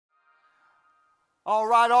All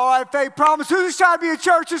right, faith promise. Who's trying to be at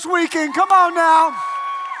church this weekend? Come on now.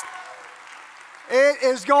 It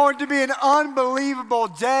is going to be an unbelievable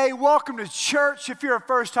day. Welcome to church. If you're a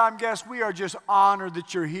first-time guest, we are just honored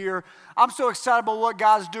that you're here. I'm so excited about what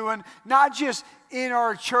God's doing, not just in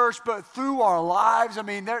our church, but through our lives. I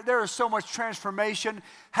mean, there is so much transformation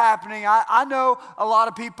happening. I know a lot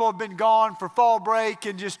of people have been gone for fall break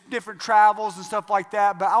and just different travels and stuff like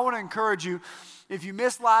that, but I want to encourage you, if you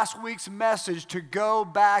missed last week's message, to go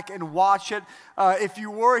back and watch it. If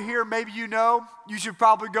you were here, maybe you know, you should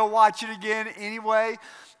probably go watch it again anyway.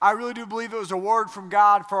 I really do believe it was a word from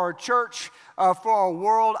God for our church, for our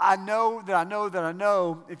world. I know,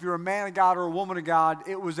 if you're a man of God or a woman of God,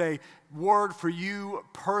 it was a word for you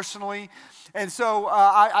personally. And so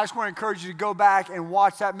I just want to encourage you to go back and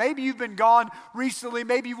watch that. Maybe you've been gone recently.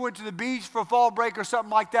 Maybe you went to the beach for fall break or something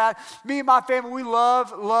like that. Me and my family, we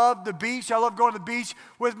love the beach. I love going to the beach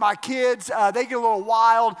with my kids. They get a little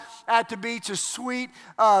wild at the beach. As sweet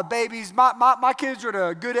babies. My kids are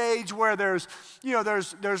at a good age where there's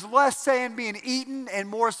less sand being eaten and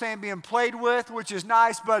more sand being played with, which is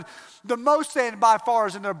nice. But the most sand by far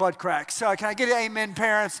is in their butt cracks. Can I get an amen,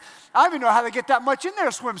 parents? I don't even know how they get that much in their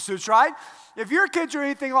swimsuits, right? If your kids are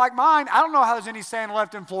anything like mine, I don't know how there's any sand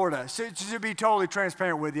left in Florida. So to be totally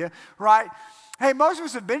transparent with you, right? Hey, most of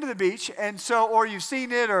us have been to the beach, and so, or you've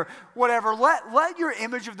seen it or whatever. Let your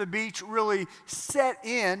image of the beach really set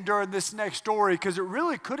in during this next story, because it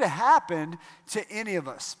really could have happened to any of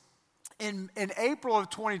us. In April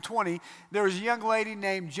of 2020, there was a young lady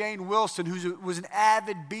named Jane Wilson who was an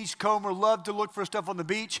avid beachcomber, loved to look for stuff on the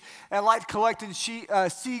beach, and liked collecting sea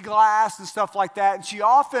glass and stuff like that. And she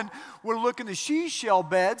often would look in the seashell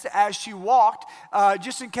beds as she walked,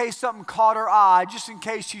 just in case something caught her eye, just in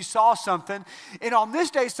case she saw something. And on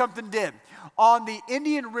this day, something did. On the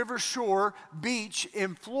Indian River Shore beach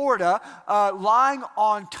in Florida, lying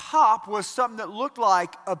on top was something that looked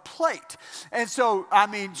like a plate. And so, I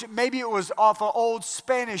mean, maybe it was off an old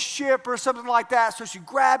Spanish ship or something like that. So she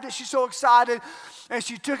grabbed it. She's so excited. And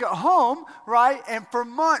she took it home, right? And for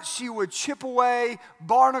months, she would chip away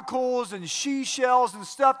barnacles and seashells and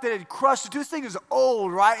stuff that had crusted. This thing is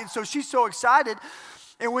old, right? And so she's so excited.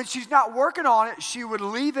 And when she's not working on it, she would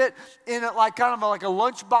leave it in like a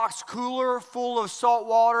lunchbox cooler full of salt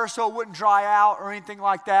water so it wouldn't dry out or anything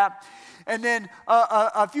like that. And then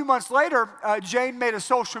a few months later, Jane made a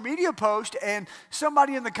social media post, and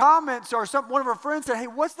somebody in the comments or one of her friends said, "Hey,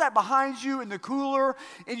 what's that behind you in the cooler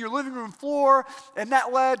in your living room floor?" And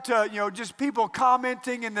that led to just people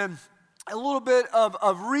commenting, and then a little bit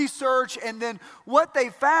of research. And then what they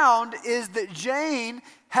found is that Jane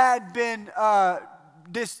had been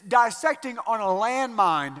dissecting on a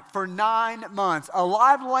landmine for 9 months. A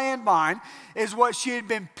live landmine is what she had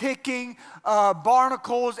been picking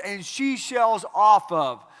barnacles and seashells off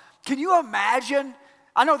of. Can you imagine?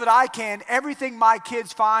 I know that I can. Everything my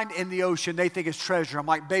kids find in the ocean, they think is treasure. I'm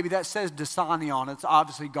like, baby, that says Dasani on it. It's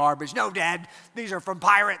obviously garbage. No, Dad, these are from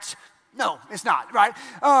pirates. No, it's not, right?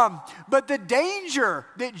 But the danger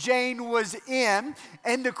that Jane was in,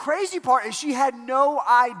 and the crazy part is she had no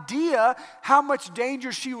idea how much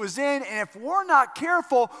danger she was in. And if we're not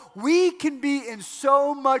careful, we can be in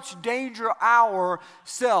so much danger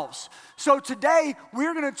ourselves. So today,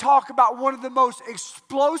 we're going to talk about one of the most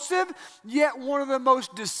explosive, yet one of the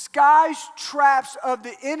most disguised traps of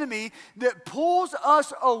the enemy that pulls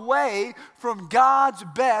us away from God's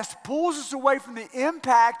best, pulls us away from the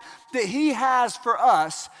impact that He has for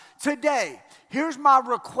us. Today, here's my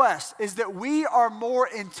request, is that we are more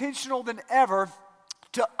intentional than ever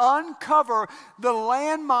to uncover the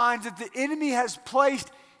landmines that the enemy has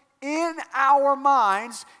placed in our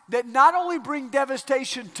minds that not only bring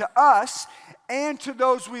devastation to us and to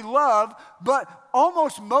those we love, but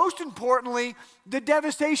almost most importantly, the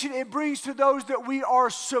devastation it brings to those that we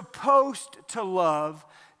are supposed to love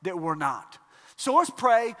that we're not. So let's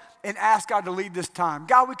pray and ask God to lead this time.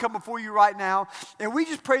 God, we come before you right now, and we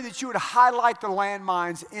just pray that you would highlight the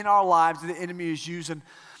landmines in our lives that the enemy is using.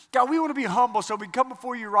 God, we want to be humble, so we come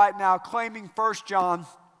before you right now claiming 1 John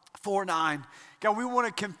 4:9. God, we want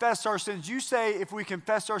to confess our sins. You say if we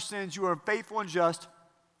confess our sins, you are faithful and just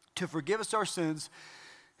to forgive us our sins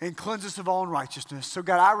and cleanse us of all unrighteousness. So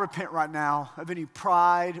God, I repent right now of any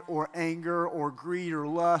pride or anger or greed or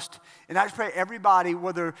lust. And I just pray everybody,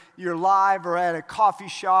 whether you're live or at a coffee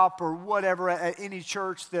shop or whatever, at any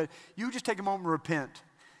church, that you just take a moment to repent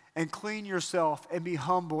and clean yourself and be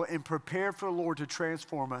humble and prepare for the Lord to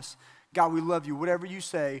transform us. God, we love you. Whatever you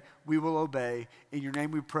say, we will obey. In your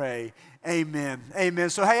name we pray. Amen. Amen.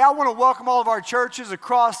 So, hey, I want to welcome all of our churches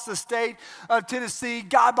across the state of Tennessee.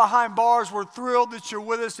 God behind bars, we're thrilled that you're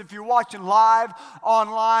with us. If you're watching live,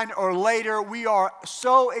 online, or later, we are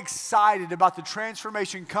so excited about the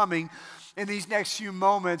transformation coming in these next few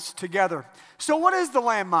moments together. So what is the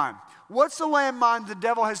landmine? What's the landmine the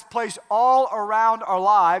devil has placed all around our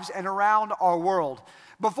lives and around our world?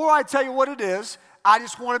 Before I tell you what it is, I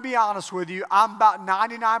just want to be honest with you. I'm about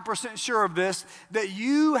 99% sure of this, that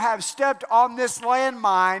you have stepped on this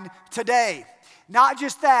landmine today. Not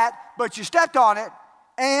just that, but you stepped on it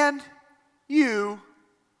and you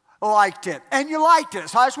liked it. And you liked it.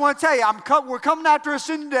 So I just want to tell you, we're coming after a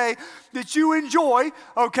sin today that you enjoy,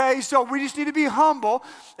 okay? So we just need to be humble,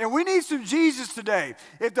 and we need some Jesus today.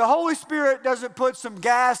 If the Holy Spirit doesn't put some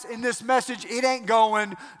gas in this message, it ain't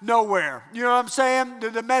going nowhere. You know what I'm saying?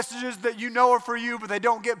 The messages that you know are for you, but they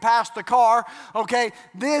don't get past the car, okay?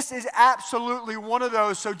 This is absolutely one of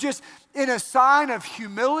those. So just in a sign of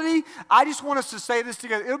humility, I just want us to say this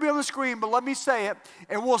together. It'll be on the screen, but let me say it,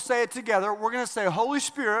 and we'll say it together. We're going to say, Holy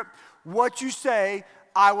Spirit, what you say,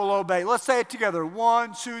 I will obey. Let's say it together.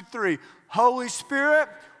 1, 2, 3. Holy Spirit,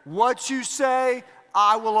 what you say,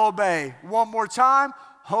 I will obey. One more time.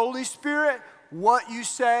 Holy Spirit, what you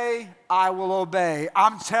say, I will obey.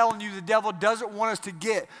 I'm telling you, the devil doesn't want us to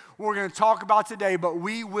get what we're going to talk about today, but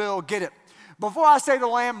we will get it. Before I say the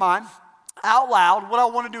landmine out loud, what I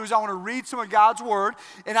want to do is I want to read some of God's word,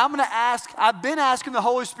 and I've been asking the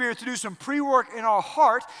Holy Spirit to do some pre-work in our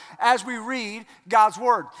heart as we read God's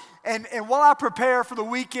word. And while I prepare for the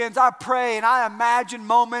weekends, I pray and I imagine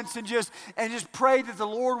moments and just pray that the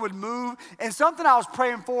Lord would move. And something I was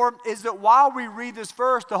praying for is that while we read this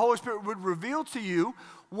verse, the Holy Spirit would reveal to you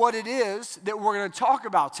what it is that we're going to talk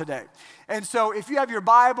about today. And so if you have your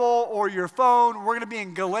Bible or your phone, we're going to be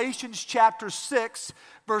in Galatians chapter 6,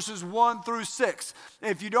 verses 1 through 6.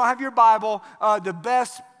 If you don't have your Bible, the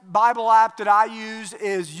best Bible app that I use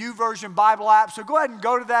is YouVersion Bible app. So go ahead and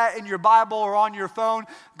go to that in your Bible or on your phone.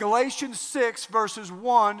 Galatians 6, verses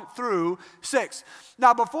 1 through 6.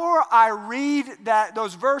 Now, before I read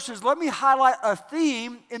those verses, let me highlight a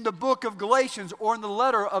theme in the book of Galatians, or in the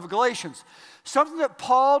letter of Galatians. Something that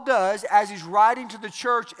Paul does as he's writing to the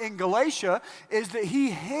church in Galatia is that he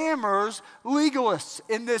hammers legalists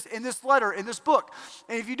in this letter, in this book.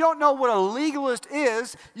 And if you don't know what a legalist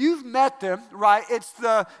is, you've met them, right? It's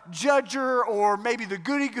the judger, or maybe the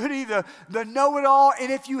goody-goody, the know-it-all.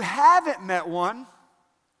 And if you haven't met one,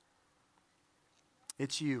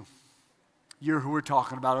 it's you. You're who we're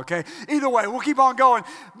talking about, okay? Either way, we'll keep on going.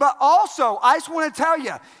 But also, I just want to tell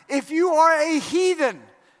you, if you are a heathen,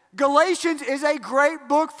 Galatians is a great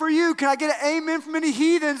book for you. Can I get an amen from any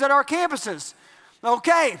heathens at our campuses?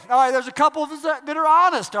 Okay, all right, there's a couple of us that are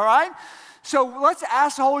honest, all right? So let's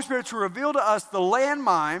ask the Holy Spirit to reveal to us the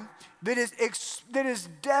landmine that is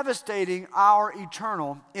devastating our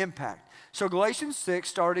eternal impact. So Galatians 6,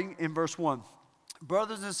 starting in verse 1.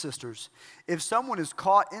 Brothers and sisters, if someone is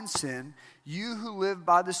caught in sin, you who live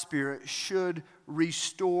by the Spirit should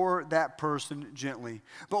restore that person gently.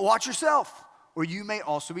 But watch yourself, or you may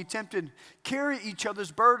also be tempted. Carry each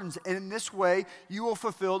other's burdens, and in this way you will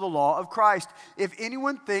fulfill the law of Christ. If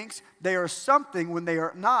anyone thinks they are something when they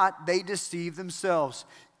are not, they deceive themselves.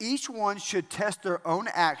 Each one should test their own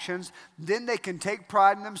actions, then they can take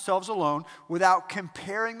pride in themselves alone without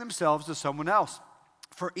comparing themselves to someone else.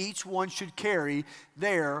 For each one should carry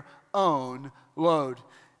their own load.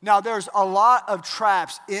 Now, there's a lot of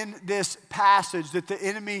traps in this passage that the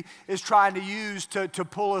enemy is trying to use to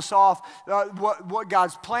pull us off what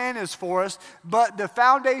God's plan is for us. But the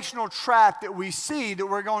foundational trap that we see that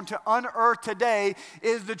we're going to unearth today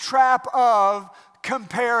is the trap of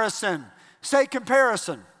comparison. Say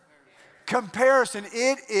comparison. Comparison,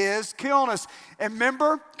 it is killing us. And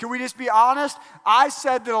remember, can we just be honest? I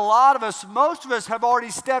said that a lot of us, most of us have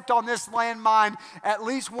already stepped on this landmine at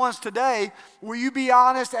least once today. Will you be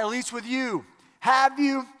honest, at least with you? Have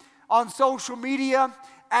you, on social media,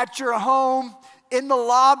 at your home, in the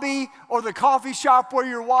lobby, or the coffee shop where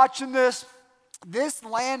you're watching this? This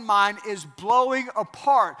landmine is blowing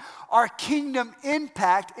apart our kingdom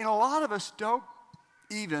impact, and a lot of us don't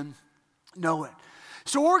even know it.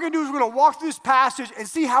 So what we're going to do is we're going to walk through this passage and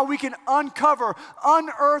see how we can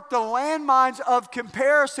unearth the landmines of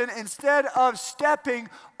comparison instead of stepping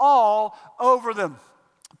all over them.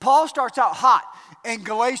 Paul starts out hot in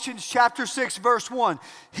Galatians chapter 6, verse 1.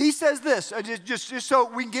 He says this, just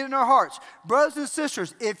so we can get in our hearts. Brothers and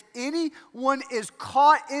sisters, if anyone is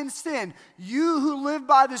caught in sin, you who live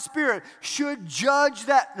by the Spirit should judge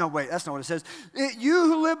that. No, wait, that's not what it says. You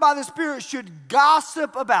who live by the Spirit should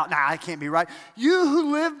gossip about. Nah, that can't be right. You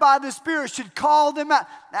who live by the Spirit should call them out.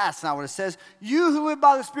 That's not what it says. You who live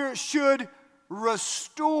by the Spirit should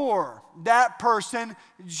restore that person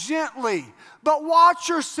gently. But watch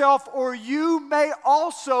yourself, or you may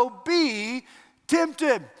also be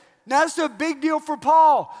tempted. Now, that's a big deal for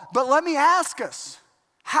Paul. But let me ask us,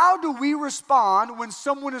 how do we respond when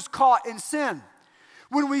someone is caught in sin?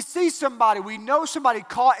 When we see somebody, we know somebody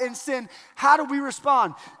caught in sin, how do we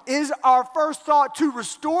respond? Is our first thought to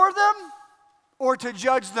restore them or to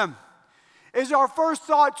judge them? Is our first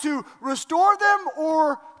thought to restore them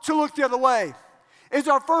or to look the other way? Is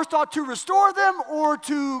our first thought to restore them or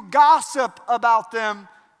to gossip about them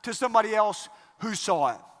to somebody else who saw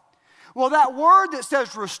it? Well, that word that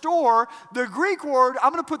says restore, the Greek word,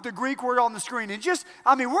 I'm going to put the Greek word on the screen. And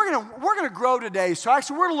we're going to grow today. So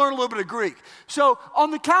actually, we're going to learn a little bit of Greek. So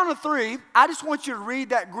on the count of three, I just want you to read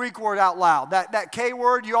that Greek word out loud. That K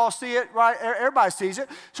word, you all see it, right? Everybody sees it.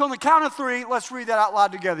 So on the count of three, let's read that out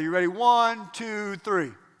loud together. You ready? 1, 2,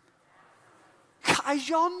 3. Guys,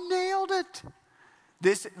 y'all nailed it.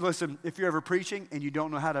 Listen, if you're ever preaching and you don't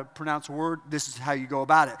know how to pronounce a word, this is how you go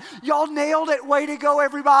about it. Y'all nailed it. Way to go,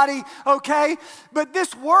 everybody. Okay? But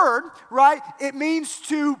this word, right, it means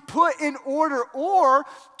to put in order or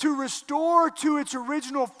to restore to its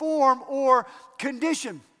original form or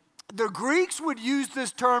condition. The Greeks would use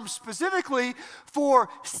this term specifically for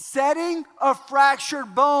setting a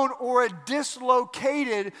fractured bone or a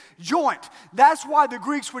dislocated joint. That's why the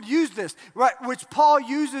Greeks would use this, right? Which Paul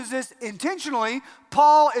uses this intentionally.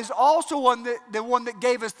 Paul is also the one that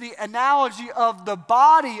gave us the analogy of the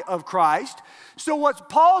body of Christ. So what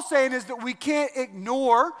Paul's saying is that we can't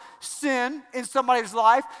ignore sin in somebody's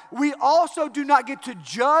life. We also do not get to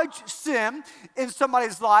judge sin in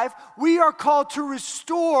somebody's life. We are called to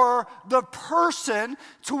restore the person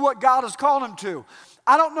to what God has called him to.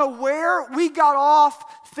 I don't know where we got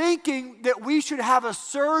off thinking that we should have a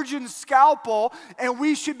surgeon's scalpel and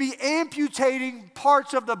we should be amputating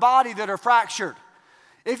parts of the body that are fractured.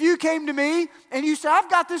 If you came to me and you said, I've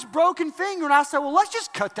got this broken finger, and I said, well, let's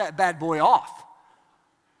just cut that bad boy off.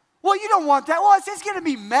 Well, you don't want that. Well, it's going to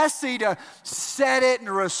be messy to set it and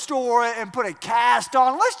restore it and put a cast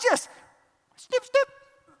on. Let's just snip, snip.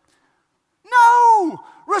 No,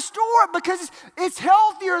 restore it because it's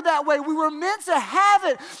healthier that way. We were meant to have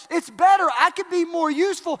it. It's better. I could be more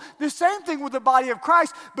useful. The same thing with the body of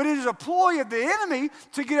Christ, but it is a ploy of the enemy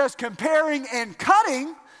to get us comparing and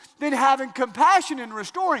cutting than having compassion and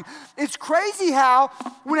restoring. It's crazy how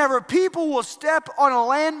whenever people will step on a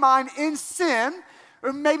landmine in sin,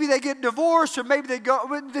 or maybe they get divorced, or maybe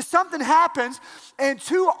something happens, and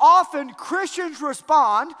too often Christians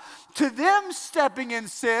respond to them stepping in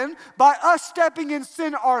sin by us stepping in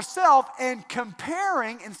sin ourselves and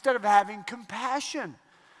comparing instead of having compassion.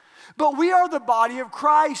 But we are the body of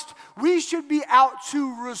Christ. We should be out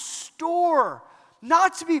to restore,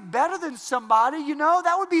 not to be better than somebody. You know,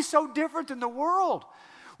 that would be so different in the world.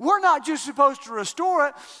 We're not just supposed to restore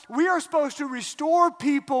it. We are supposed to restore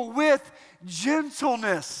people with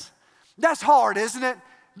gentleness. That's hard, isn't it?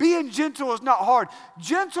 Being gentle is not hard.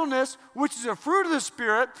 Gentleness, which is a fruit of the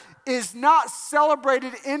Spirit, is not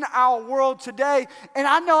celebrated in our world today. And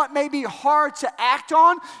I know it may be hard to act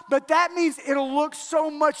on, but that means it'll look so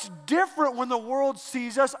much different when the world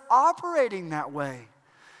sees us operating that way.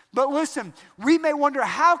 But listen, we may wonder,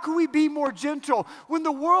 how can we be more gentle? When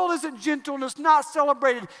the world isn't gentle and it's not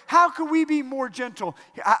celebrated, how can we be more gentle?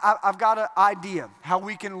 I've got an idea how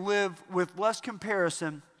we can live with less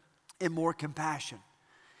comparison and more compassion.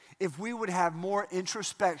 If we would have more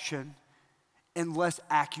introspection and less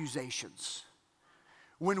accusations.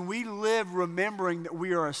 When we live remembering that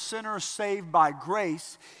we are a sinner saved by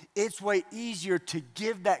grace, it's way easier to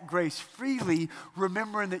give that grace freely,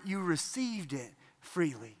 remembering that you received it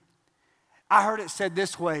freely. I heard it said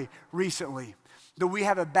this way recently, that we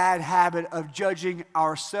have a bad habit of judging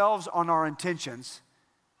ourselves on our intentions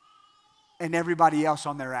and everybody else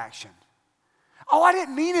on their action. Oh, I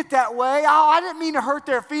didn't mean it that way. Oh, I didn't mean to hurt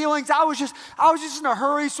their feelings. I was just in a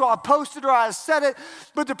hurry, so I posted or I said it.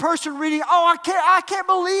 But the person reading, oh, I can't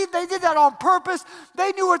believe they did that on purpose.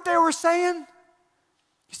 They knew what they were saying.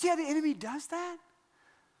 You see how the enemy does that?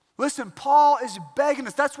 Listen, Paul is begging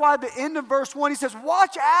us. That's why at the end of verse 1, he says,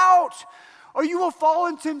 watch out. or you will fall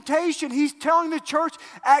in temptation. He's telling the church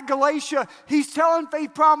at Galatia, he's telling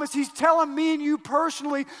Faith Promise, he's telling me and you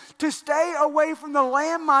personally to stay away from the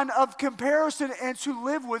landmine of comparison and to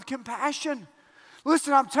live with compassion.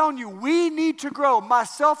 Listen, I'm telling you, we need to grow,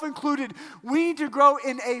 myself included, we need to grow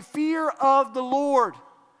in a fear of the Lord.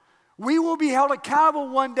 We will be held accountable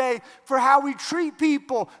one day for how we treat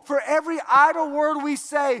people, for every idle word we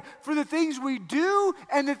say, for the things we do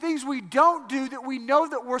and the things we don't do that we know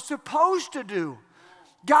that we're supposed to do.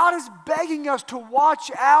 God is begging us to watch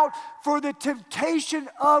out for the temptation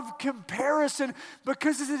of comparison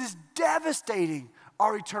because it is devastating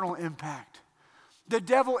our eternal impact. The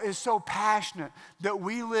devil is so passionate that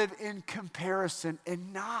we live in comparison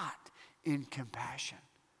and not in compassion.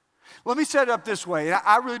 Let me set it up this way, and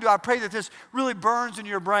I really do. I pray that this really burns in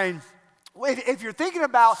your brain. If you're thinking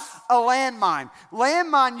about a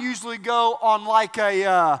landmine usually go on like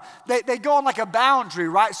they go on like a boundary,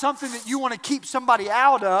 right? Something that you want to keep somebody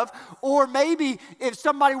out of, or maybe if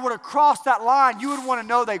somebody were to cross that line, you would want to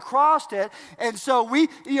know they crossed it. And so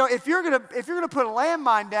if you're gonna put a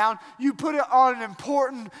landmine down, you put it on an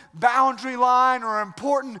important boundary line or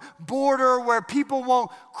important border where people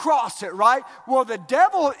won't cross it, right? Well, the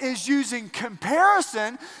devil is using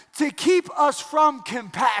comparison to keep us from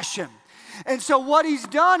compassion. And so what he's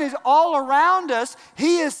done is all around us,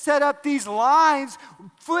 he has set up these lines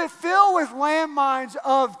filled with landmines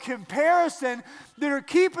of comparison that are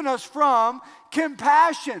keeping us from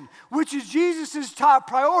compassion, which is Jesus' top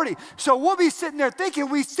priority. So we'll be sitting there thinking,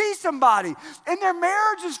 we see somebody and their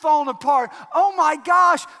marriage is falling apart. Oh my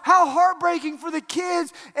gosh, how heartbreaking for the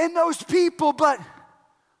kids and those people. But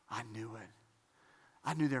I knew it.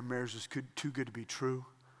 I knew their marriage was too good to be true.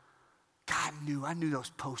 God I knew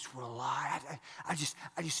those posts were a lie. I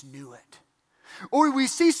just knew it. Or we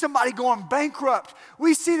see somebody going bankrupt.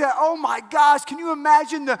 We see that, oh my gosh, can you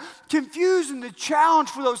imagine the confusion, the challenge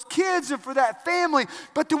for those kids and for that family?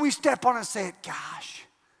 But then we step on it and say, gosh,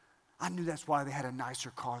 I knew that's why they had a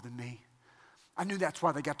nicer car than me. I knew that's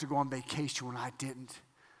why they got to go on vacation when I didn't.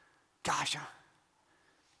 Gosh,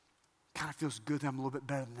 kind of feels good that I'm a little bit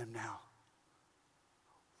better than them now.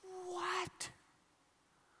 What?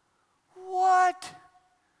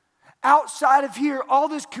 Outside of here, all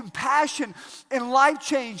this compassion and life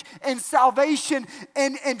change and salvation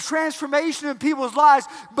and transformation in people's lives,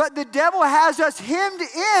 but the devil has us hemmed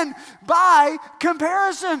in by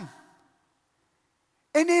comparison.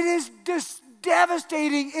 And it is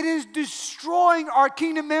devastating. It is destroying our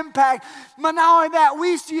kingdom impact. But not only that,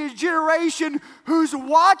 we see a generation who's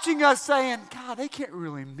watching us saying, God, they can't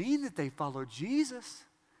really mean that they follow Jesus,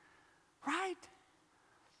 right?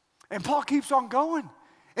 And Paul keeps on going.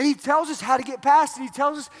 And he tells us how to get past it. He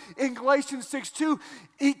tells us in Galatians 6:2,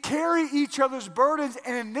 carry each other's burdens,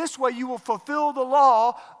 and in this way you will fulfill the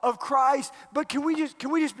law of Christ. But can we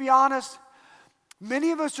just be honest?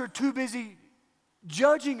 Many of us are too busy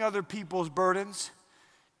judging other people's burdens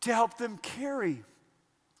to help them carry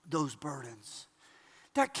those burdens.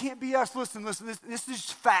 That can't be us. Listen, this is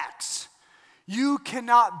facts. You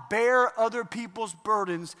cannot bear other people's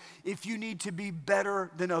burdens if you need to be better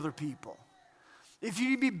than other people. If you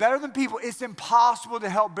need to be better than people, it's impossible to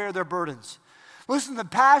help bear their burdens. Listen, the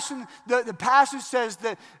passage says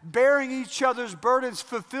that bearing each other's burdens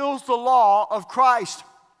fulfills the law of Christ.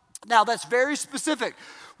 Now, that's very specific.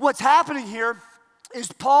 What's happening here is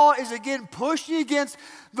Paul is again pushing against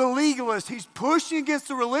the legalists. He's pushing against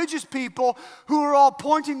the religious people who are all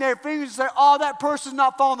pointing their fingers and saying, oh, that person's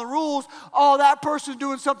not following the rules. Oh, that person's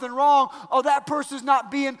doing something wrong. Oh, that person's not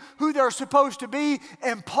being who they're supposed to be.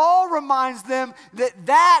 And Paul reminds them that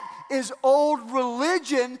that is old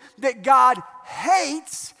religion that God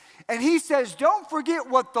hates. And he says, don't forget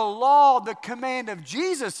what the law, the command of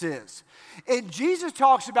Jesus is. And Jesus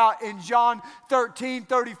talks about in John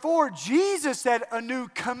 13:34, Jesus said a new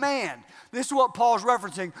command. This is what Paul's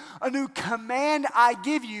referencing. A new command I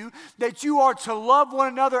give you, that you are to love one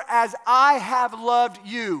another as I have loved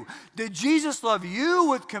you. Did Jesus love you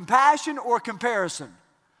with compassion or comparison?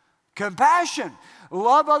 Compassion.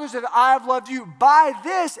 Love others as I have loved you. By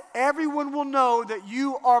this, everyone will know that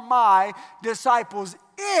you are my disciples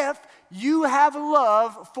if you have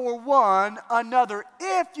love for one another,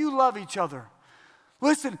 if you love each other.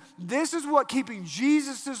 Listen, this is what keeping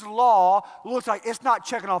Jesus' law looks like. It's not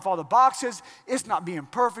checking off all the boxes. It's not being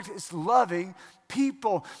perfect. It's loving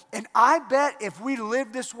people. And I bet if we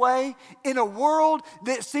live this way in a world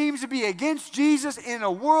that seems to be against Jesus, in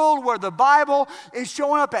a world where the Bible is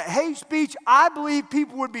showing up at hate speech, I believe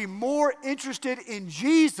people would be more interested in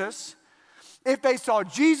Jesus if they saw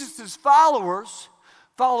Jesus' followers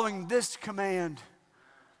following this command.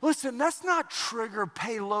 Listen, let's not trigger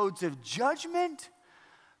payloads of judgment,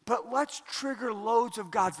 but let's trigger loads of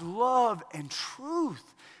God's love and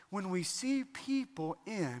truth when we see people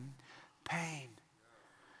in pain.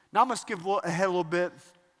 Now I'm going to skip ahead a little bit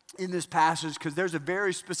in this passage because there's a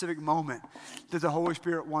very specific moment that the Holy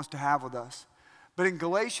Spirit wants to have with us. But in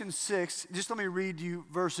Galatians 6, just let me read you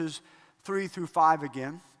verses 3 through 5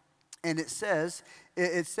 again. And it says,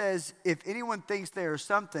 if anyone thinks they are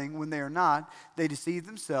something when they are not, they deceive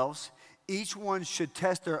themselves. Each one should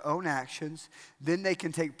test their own actions. Then they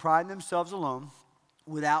can take pride in themselves alone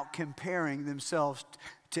without comparing themselves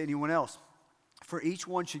to anyone else. For each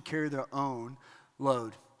one should carry their own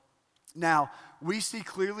load. Now, we see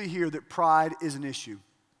clearly here that pride is an issue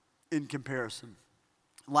in comparison.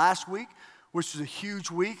 Last week, which was a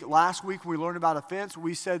huge week. Last week when we learned about offense,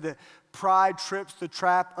 we said that pride trips the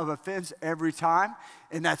trap of offense every time,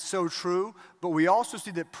 and that's so true. But we also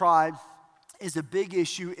see that pride is a big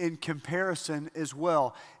issue in comparison as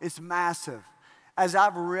well. It's massive. As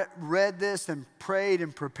I've read this and prayed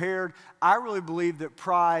and prepared, I really believe that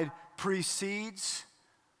pride precedes,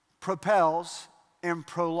 propels, and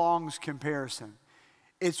prolongs comparison.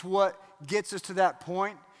 It's what gets us to that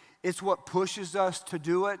point. It's what pushes us to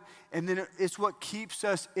do it, and then it's what keeps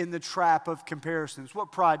us in the trap of comparison. It's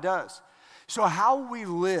what pride does. So how we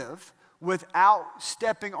live without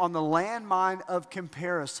stepping on the landmine of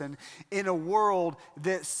comparison in a world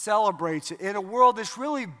that celebrates it, in a world that's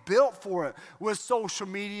really built for it with social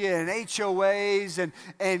media and HOAs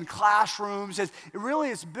and classrooms.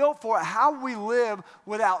 It's built for it. How we live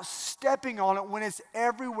without stepping on it when it's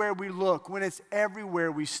everywhere we look, when it's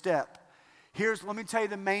everywhere we step. Let me tell you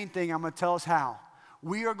the main thing. I'm going to tell us how.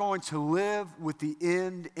 We are going to live with the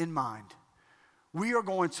end in mind. We are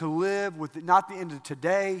going to live with not the end of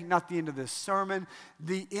today, not the end of this sermon,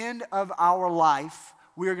 the end of our life.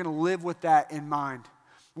 We are going to live with that in mind.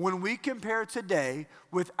 When we compare today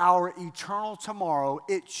with our eternal tomorrow,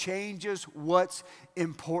 it changes what's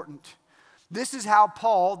important. This is how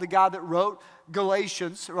Paul, the guy that wrote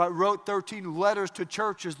Galatians, wrote 13 letters to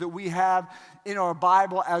churches that we have in our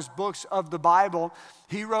Bible as books of the Bible.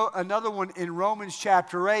 He wrote another one in Romans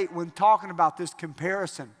chapter 8 when talking about this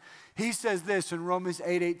comparison. He says this in Romans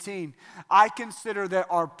 8:18, I consider that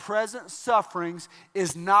our present sufferings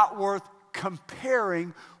is not worth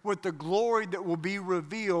comparing with the glory that will be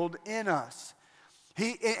revealed in us.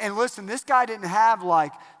 And listen, this guy didn't have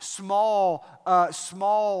like small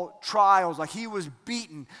trials. Like he was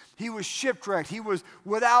beaten, he was shipwrecked, he was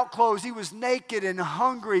without clothes, he was naked and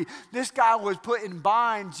hungry. This guy was put in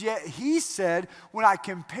binds, yet he said, when I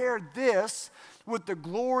compared this with the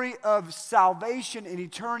glory of salvation and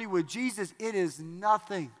eternity with Jesus, it is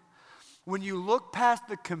nothing. When you look past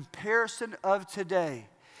the comparison of today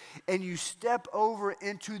and you step over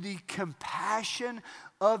into the compassion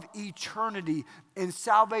of eternity and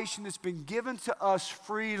salvation that's been given to us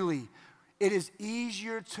freely, it is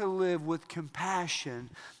easier to live with compassion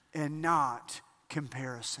and not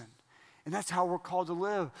comparison. And that's how we're called to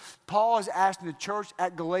live. Paul is asking the church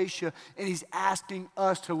at Galatia, and he's asking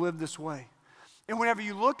us to live this way. And whenever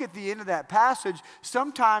you look at the end of that passage,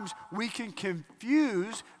 sometimes we can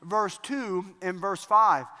confuse verse 2 and verse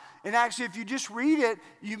 5. And actually, if you just read it,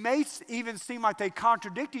 you may even seem like they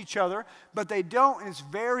contradict each other, but they don't, and it's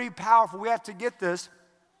very powerful. We have to get this.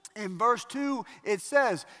 In verse 2, it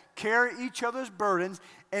says, carry each other's burdens,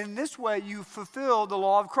 and in this way you fulfill the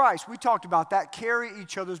law of Christ. We talked about that, carry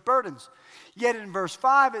each other's burdens. Yet in verse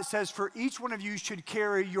 5, it says, for each one of you should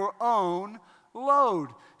carry your own load.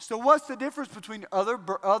 So what's the difference between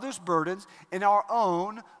others' burdens and our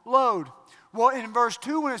own load? Well, in verse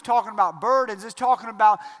 2, when it's talking about burdens, it's talking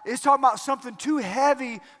about something too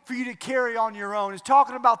heavy for you to carry on your own. It's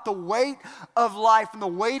talking about the weight of life and the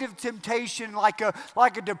weight of temptation, like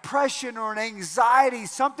a depression or an anxiety,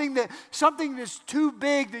 something that's too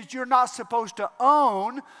big that you're not supposed to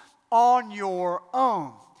own on your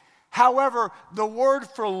own. However, the word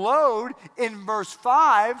for load in verse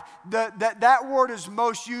 5, that word is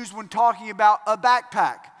most used when talking about a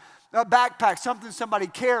backpack. A backpack, something somebody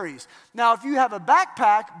carries. Now, if you have a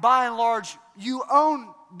backpack, by and large, you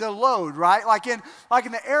own the load, right? Like in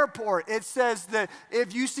the airport, it says that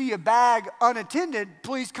if you see a bag unattended,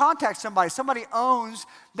 please contact somebody. Somebody owns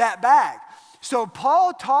that bag. So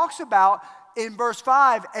Paul talks about, in verse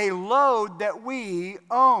 5, a load that we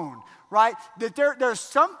own, right? That there's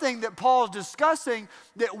something that Paul's discussing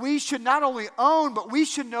that we should not only own, but we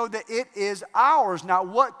should know that it is ours. Now,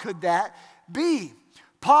 what could that be?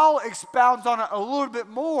 Paul expounds on it a little bit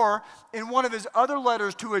more in one of his other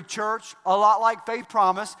letters to a church, a lot like Faith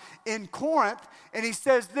Promise, in Corinth. And he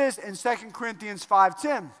says this in 2 Corinthians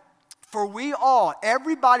 5:10. For we all,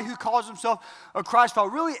 everybody who calls himself a Christ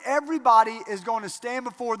follower, really everybody is going to stand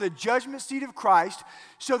before the judgment seat of Christ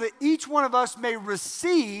so that each one of us may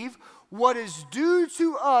receive what is due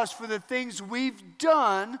to us for the things we've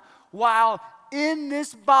done while in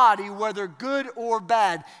this body, whether good or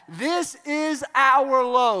bad. This is our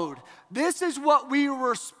load. This is what we are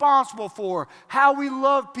responsible for. How we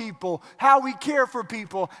love people, how we care for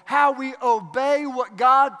people, how we obey what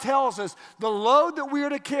God tells us. The load that we are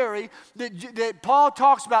to carry, that Paul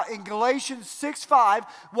talks about in Galatians 6:5,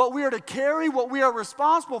 what we are to carry, what we are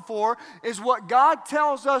responsible for, is what God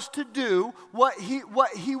tells us to do, what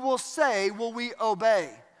he will say, will we obey.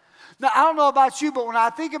 Now, I don't know about you, but when I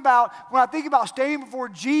think about standing before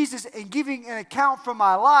Jesus and giving an account for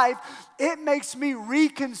my life, it makes me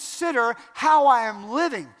reconsider how I am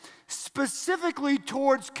living, specifically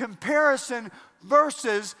towards comparison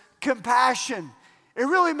versus compassion. It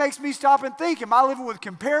really makes me stop and think, am I living with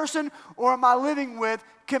comparison or am I living with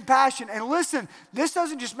compassion? And listen, this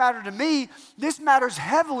doesn't just matter to me, this matters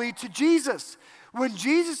heavily to Jesus. When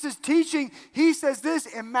Jesus is teaching, he says this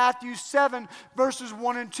in Matthew 7, verses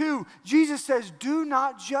 1 and 2. Jesus says, do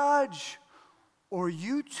not judge, or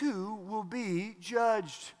you too will be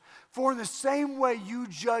judged. For in the same way you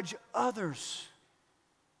judge others,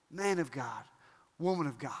 man of God, woman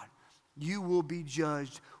of God, you will be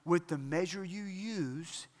judged. With the measure you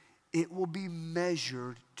use, it will be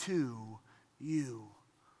measured to you.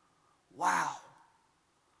 Wow.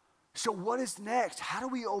 So what is next? How do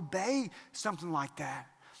we obey something like that?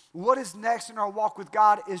 What is next in our walk with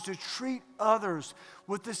God is to treat others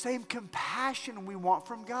with the same compassion we want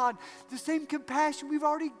from God, the same compassion we've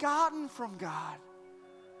already gotten from God.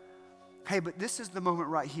 Hey, but this is the moment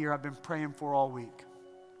right here I've been praying for all week.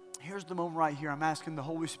 Here's the moment right here. I'm asking the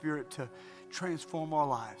Holy Spirit to transform our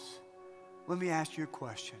lives. Let me ask you a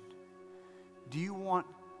question. Do you want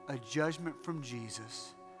a judgment from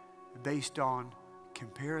Jesus based on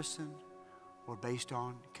comparison or based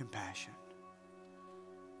on compassion?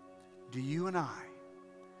 Do you and I,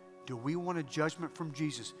 do we want a judgment from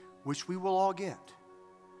Jesus, which we will all get?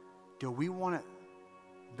 Do we want it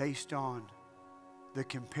based on the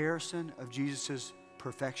comparison of Jesus'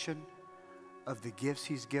 perfection, of the gifts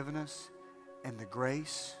he's given us, and the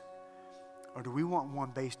grace? Or do we want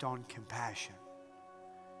one based on compassion?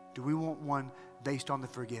 Do we want one based on the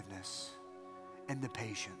forgiveness and the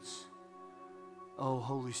patience? Oh,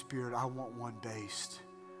 Holy Spirit, I want one based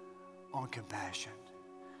on compassion.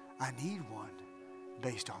 I need one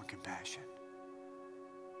based on compassion.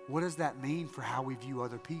 What does that mean for how we view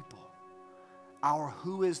other people? Our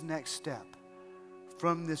who is next step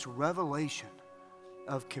from this revelation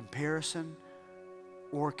of comparison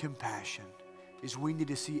or compassion is we need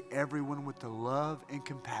to see everyone with the love and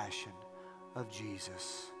compassion of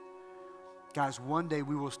Jesus. Guys, one day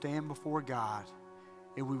we will stand before God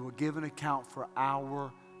and we will give an account for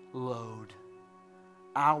our load,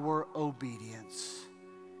 our obedience.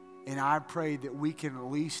 And I pray that we can at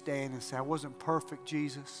least stand and say, I wasn't perfect,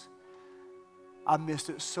 Jesus. I missed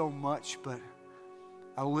it so much, but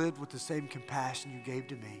I lived with the same compassion you gave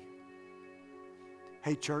to me.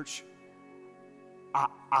 Hey, church,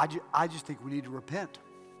 I just think we need to repent.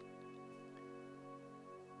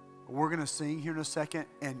 We're going to sing here in a second,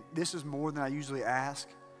 and this is more than I usually ask.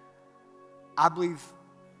 I believe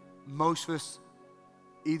most of us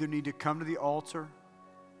either need to come to the altar,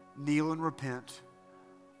 kneel and repent,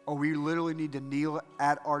 or we literally need to kneel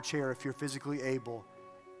at our chair if you're physically able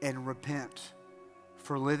and repent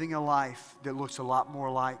for living a life that looks a lot more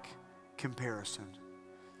like comparison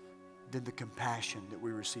than the compassion that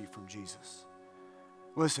we receive from Jesus.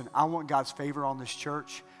 Listen, I want God's favor on this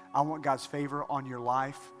church. I want God's favor on your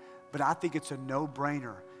life, but I think it's a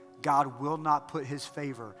no-brainer. God will not put his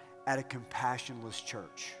favor at a compassionless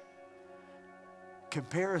church.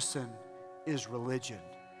 Comparison is religion,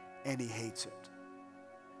 and he hates it.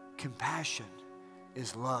 Compassion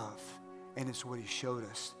is love, and it's what he showed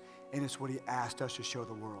us, and it's what he asked us to show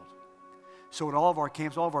the world. So at all of our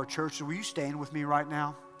camps, all of our churches, will you stand with me right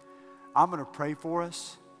now? I'm going to pray for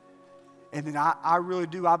us. And then I really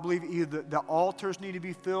do, I believe either the altars need to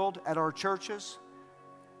be filled at our churches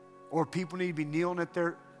or people need to be kneeling at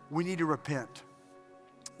their, we need to repent.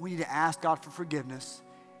 We need to ask God for forgiveness,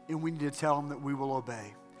 and we need to tell him that we will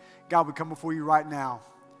obey. God, we come before you right now.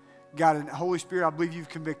 God, and Holy Spirit, I believe you've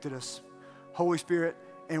convicted us. Holy Spirit,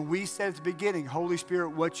 and we said at the beginning, Holy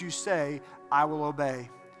Spirit, what you say, I will obey.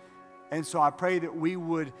 And so I pray that we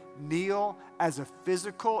would kneel as a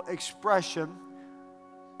physical expression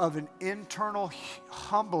of an internal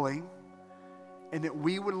humbling, and that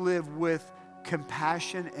we would live with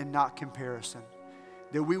compassion and not comparison.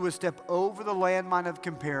 that we would step over the landmine of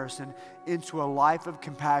comparison into a life of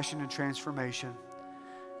compassion and transformation.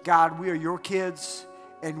 God, we are your kids,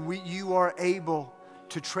 and you are able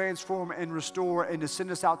to transform and restore and to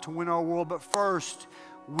send us out to win our world. But first,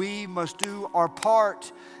 we must do our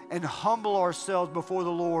part and humble ourselves before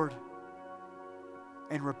the Lord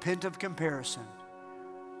and repent of comparison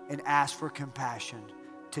and ask for compassion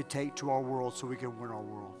to take to our world so we can win our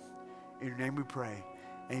world. In your name we pray,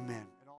 amen.